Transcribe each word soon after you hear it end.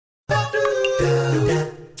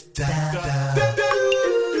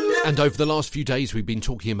And over the last few days, we've been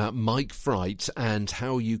talking about mic fright and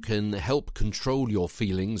how you can help control your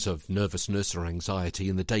feelings of nervousness or anxiety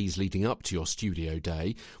in the days leading up to your studio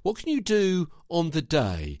day. What can you do on the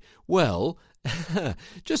day? Well,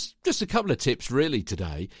 just a couple of tips really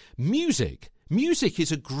today. Music. Music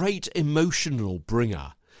is a great emotional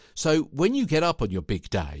bringer. So when you get up on your big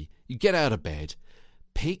day, you get out of bed,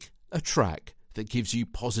 pick a track that gives you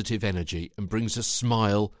positive energy and brings a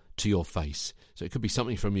smile to your face. So it could be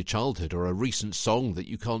something from your childhood or a recent song that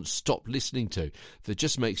you can't stop listening to that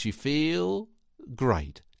just makes you feel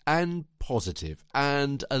great and positive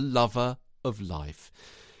and a lover of life.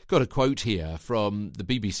 Got a quote here from the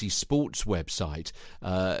BBC Sports website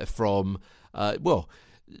from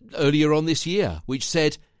earlier on this year, which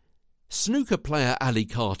said, snooker player Ali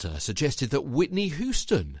Carter suggested that Whitney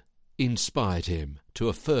Houston inspired him to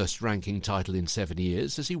a first-ranking title in 7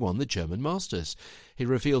 years as he won the German Masters. He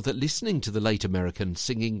revealed that listening to the late American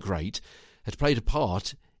singing great had played a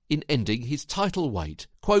part in ending his title wait.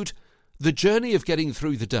 Quote, the journey of getting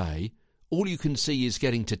through the day, all you can see is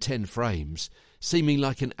getting to 10 frames, seeming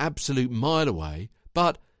like an absolute mile away,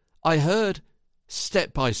 but I heard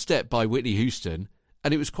Step by Step by Whitney Houston,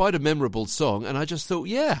 and it was quite a memorable song, and I just thought,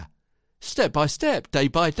 yeah, step by step, day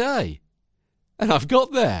by day. And I've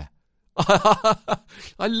got there.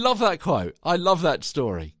 I love that quote. I love that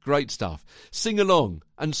story. Great stuff. Sing along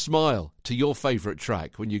and smile to your favourite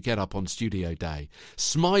track when you get up on studio day.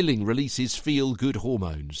 Smiling releases feel-good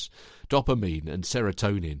hormones, dopamine and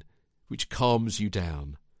serotonin, which calms you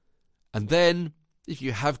down. And then, if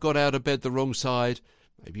you have got out of bed the wrong side,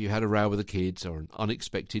 maybe you had a row with the kids or an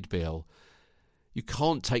unexpected bill, you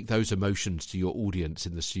can't take those emotions to your audience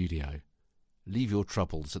in the studio. Leave your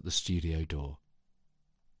troubles at the studio door.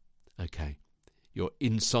 Okay, you're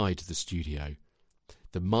inside the studio.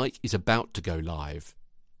 The mic is about to go live.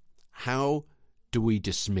 How do we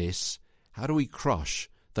dismiss, how do we crush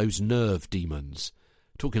those nerve demons?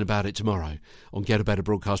 Talking about it tomorrow on Get a Better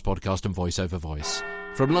Broadcast Podcast and Voice Over Voice.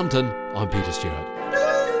 From London, I'm Peter Stewart.